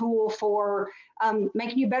as a tool for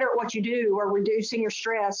making you better at what you do, or reducing your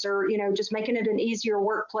stress, or just making it an easier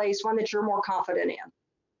workplace, one that you're more confident in?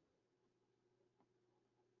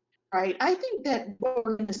 Right. I think that what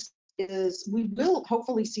we're going to see is we will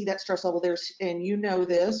hopefully see that stress level there, and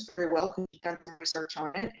this very well because you've done some research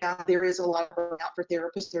on it. There is a lot of burnout for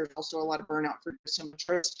therapists. There's also a lot of burnout for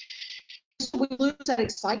dosimetrists. So we lose that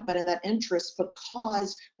excitement and that interest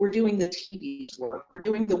because we're doing the tedious work. We're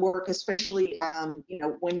doing the work, especially,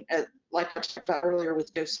 when, like I talked about earlier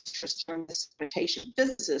with dosimetrists during this implementation,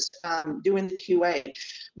 physicists doing the QA.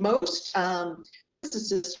 Most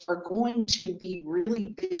physicists are going to be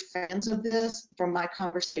really big fans of this from my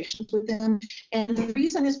conversations with them. And the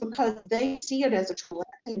reason is because they see it as a tool.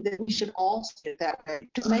 I think that we should all see it that way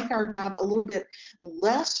to make our job a little bit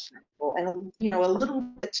less stressful and, a little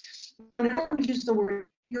bit, whenever we use the word,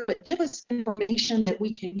 but give us information that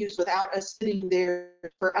we can use without us sitting there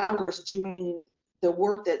for hours doing the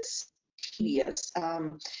work that's tedious.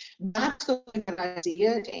 That's the way that I see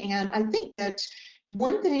it. And I think that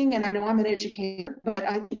one thing, and I know I'm an educator, but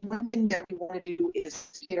I think one thing that we want to do is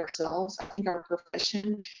educate ourselves. I think our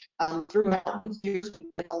profession, throughout the years,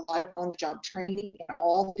 we've done a lot of on-the-job training in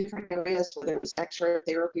all different areas, whether it was X-ray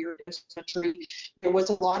therapy or dosimetry. There was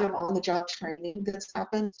a lot of on-the-job training that's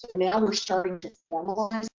happened. So now we're starting to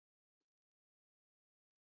formalize.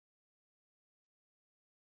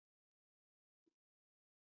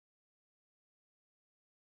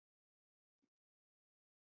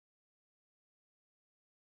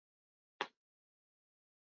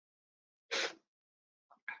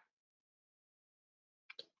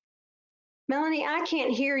 Melanie, I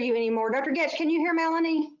can't hear you anymore. Dr. Goetsch, can you hear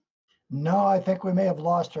Melanie? No, I think we may have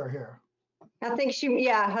lost her here. I think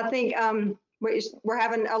we're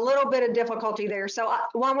having a little bit of difficulty there. So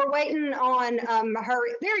while we're waiting on her,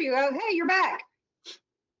 there you go. Hey, you're back.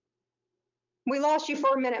 We lost you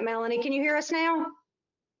for a minute, Melanie. Can you hear us now?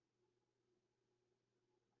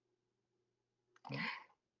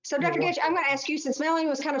 So Dr. Goetsch, I'm going to ask you, since Melanie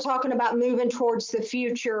was kind of talking about moving towards the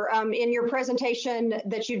future, in your presentation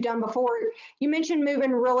that you've done before, you mentioned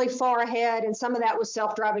moving really far ahead, and some of that was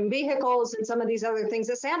self-driving vehicles and some of these other things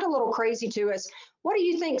that sound a little crazy to us. What do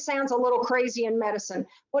you think sounds a little crazy in medicine?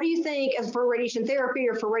 What do you think as for radiation therapy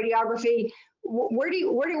or for radiography? What do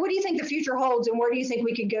you think the future holds, and where do you think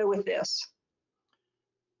we could go with this?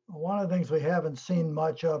 One of the things we haven't seen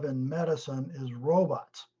much of in medicine is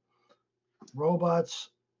robots. Robots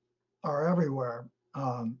are everywhere.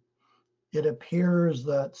 It appears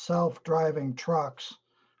that self-driving trucks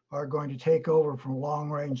are going to take over from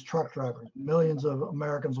long-range truck drivers. Millions of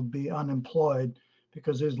Americans will be unemployed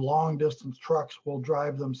because these long-distance trucks will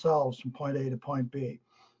drive themselves from point A to point B.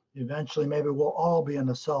 Eventually, maybe we'll all be in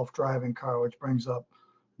a self-driving car, which brings up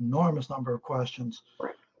an enormous number of questions.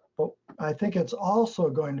 But I think it's also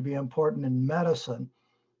going to be important in medicine.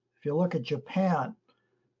 If you look at Japan,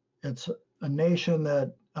 it's a nation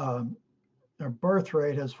that their birth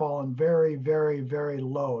rate has fallen very, very, very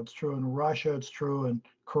low. It's true in Russia, it's true in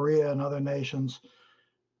Korea and other nations.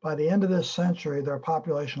 By the end of this century, their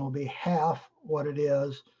population will be half what it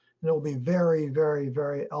is, and it will be very, very,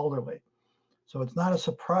 very elderly. So it's not a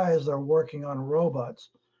surprise they're working on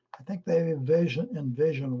robots. I think they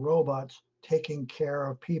envision robots taking care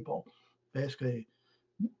of people, basically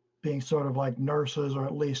being sort of like nurses, or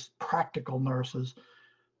at least practical nurses.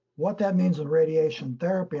 What that means in radiation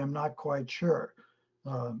therapy, I'm not quite sure.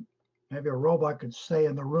 Maybe a robot could stay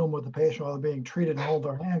in the room with the patient while they're being treated and hold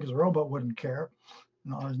their hand, because a robot wouldn't care.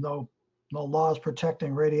 There's no laws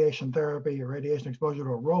protecting radiation therapy or radiation exposure to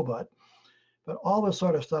a robot. But all this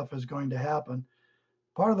sort of stuff is going to happen.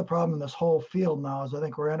 Part of the problem in this whole field now is I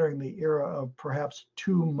think we're entering the era of perhaps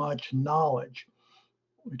too much knowledge.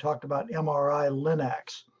 We talked about MRI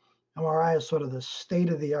Linacs. MRI is sort of the state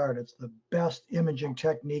of the art. It's the best imaging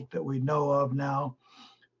technique that we know of now.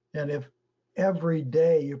 And if every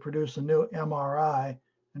day you produce a new MRI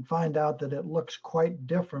and find out that it looks quite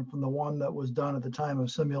different from the one that was done at the time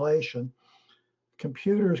of simulation,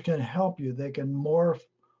 computers can help you. They can morph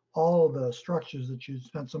all of the structures that you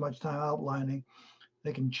spent so much time outlining.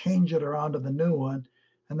 They can change it around to the new one,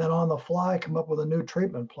 and then on the fly come up with a new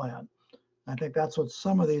treatment plan. I think that's what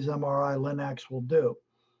some of these MRI Linacs will do.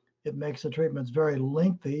 It makes the treatments very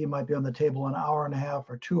lengthy. You might be on the table an hour and a half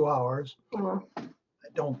or 2 hours. I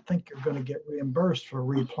don't think you're going to get reimbursed for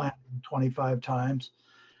replanting 25 times,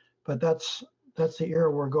 but that's the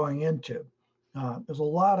era we're going into. There's a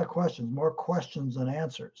lot of questions, more questions than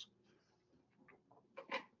answers.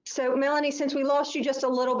 So Melanie, since we lost you just a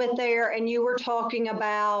little bit there, and you were talking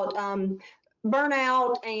about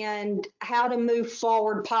burnout and how to move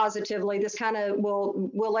forward positively, this kind of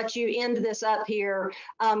will let you end this up here,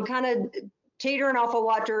 kind of teetering off of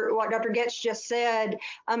what Dr. Goetsch just said,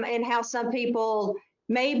 and how some people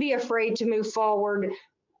may be afraid to move forward.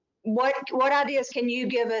 What ideas can you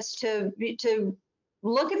give us to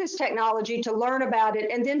look at this technology, to learn about it,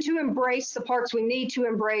 and then to embrace the parts we need to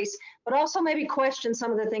embrace, but also maybe question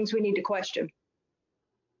some of the things we need to question?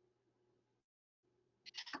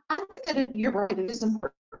 I think that you're right. It is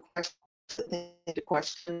important to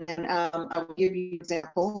question, and I will give you an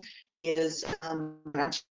example. Is I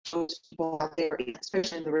chose people out there,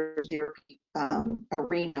 especially in the radiotherapy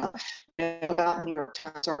arena, about the New York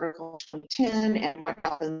Times article 2010 and what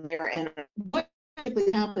happened there, and what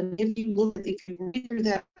happened. If you look at, if you read through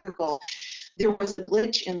that article, there was a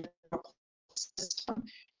glitch in the system,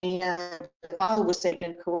 and the file was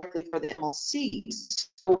taken correctly for the MLCs.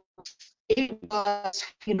 So it was,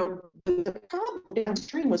 the problem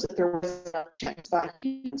downstream was that there was a check by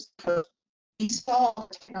humans because we saw the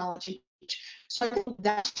technology. So I think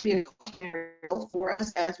that should be a question for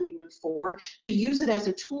us as we move forward, to use it as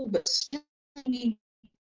a tool, but still need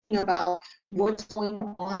about what's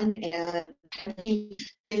going on and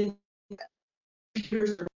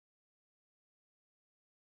computers.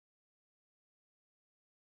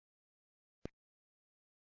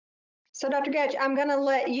 So Dr. Goetsch, I'm going to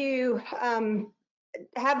let you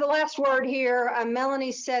have the last word here.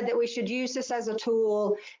 Melanie said that we should use this as a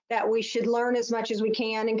tool, that we should learn as much as we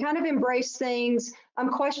can and kind of embrace things,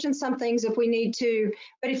 question some things if we need to.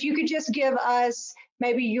 But if you could just give us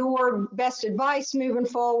maybe your best advice moving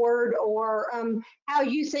forward, or how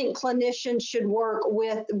you think clinicians should work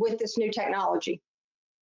with this new technology.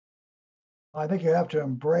 I think you have to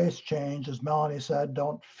embrace change. As Melanie said,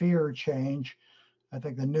 don't fear change. I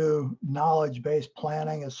think the new knowledge-based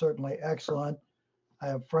planning is certainly excellent. I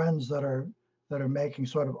have friends that are making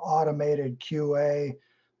sort of automated QA,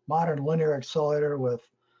 modern linear accelerator with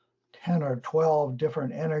 10 or 12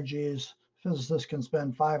 different energies. Physicists can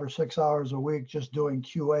spend 5 or 6 hours a week just doing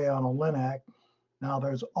QA on a LINAC. Now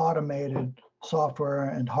there's automated software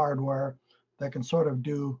and hardware that can sort of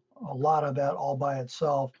do a lot of that all by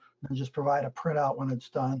itself and just provide a printout when it's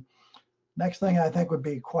done. Next thing I think would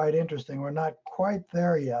be quite interesting. We're not quite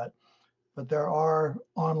there yet, but there are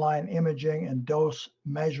online imaging and dose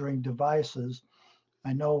measuring devices.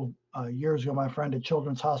 I know years ago, my friend at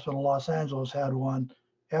Children's Hospital Los Angeles had one.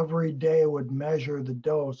 Every day would measure the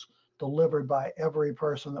dose delivered by every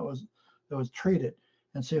person that was treated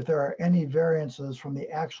and see if there are any variances from the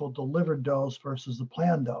actual delivered dose versus the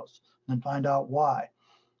planned dose and find out why.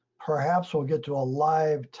 Perhaps we'll get to a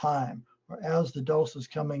live time where as the dose is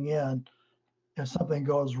coming in, if something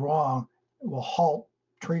goes wrong, it will halt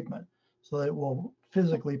treatment so that it will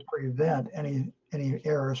physically prevent any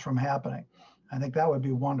errors from happening. I think that would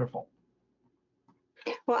be wonderful.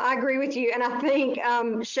 Well, I agree with you. And I think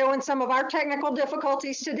showing some of our technical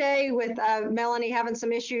difficulties today with Mellonie having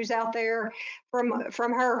some issues out there from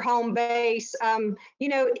her home base,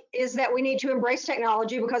 is that we need to embrace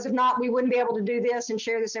technology, because if not, we wouldn't be able to do this and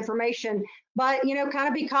share this information. But, kind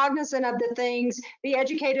of be cognizant of the things, be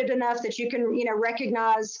educated enough that you can,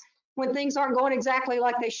 recognize when things aren't going exactly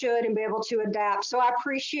like they should and be able to adapt. So I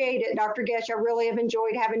appreciate it, Dr. Goetsch. I really have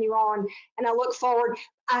enjoyed having you on, and I look forward.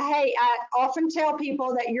 I often tell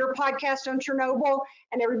people that your podcast on Chernobyl,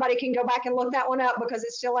 and everybody can go back and look that one up because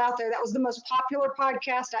it's still out there. That was the most popular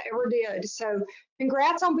podcast I ever did. So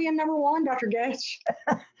congrats on being #1, Dr. Goetsch.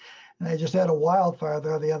 And they just had a wildfire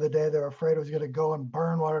there the other day. They were afraid it was going to go and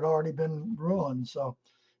burn what had already been ruined. So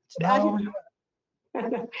it's not over yet.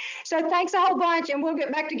 So thanks a whole bunch, and we'll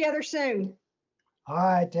get back together soon. All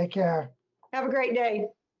right, take care. Have a great day.